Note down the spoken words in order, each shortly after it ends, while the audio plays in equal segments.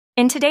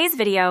In today's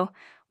video,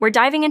 we're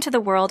diving into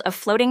the world of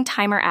floating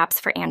timer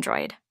apps for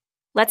Android.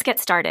 Let's get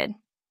started.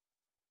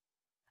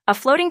 A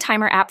floating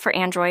timer app for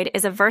Android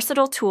is a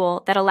versatile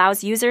tool that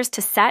allows users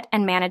to set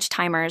and manage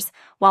timers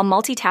while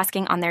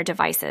multitasking on their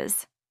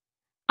devices.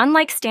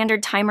 Unlike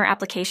standard timer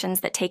applications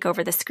that take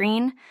over the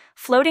screen,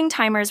 floating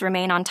timers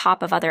remain on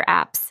top of other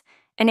apps,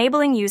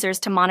 enabling users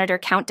to monitor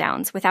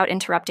countdowns without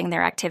interrupting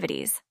their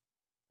activities.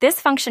 This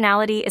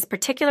functionality is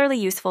particularly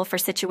useful for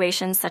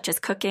situations such as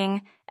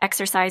cooking,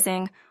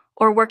 exercising,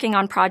 or working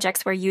on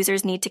projects where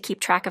users need to keep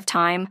track of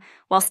time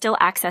while still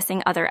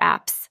accessing other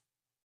apps.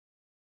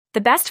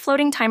 The best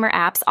floating timer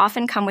apps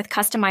often come with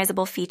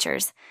customizable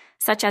features,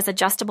 such as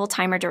adjustable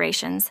timer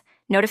durations,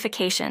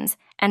 notifications,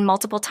 and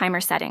multiple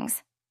timer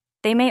settings.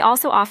 They may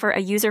also offer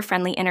a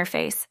user-friendly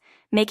interface,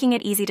 making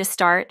it easy to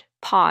start,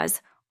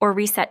 pause, or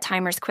reset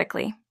timers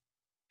quickly.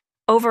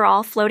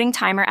 Overall, floating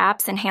timer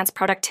apps enhance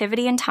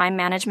productivity and time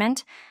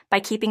management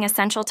by keeping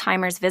essential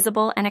timers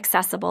visible and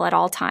accessible at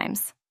all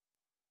times.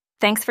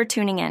 Thanks for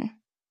tuning in.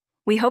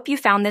 We hope you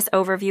found this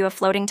overview of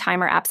floating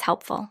timer apps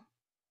helpful.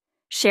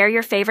 Share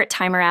your favorite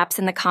timer apps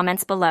in the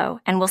comments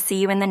below, and we'll see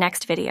you in the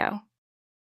next video.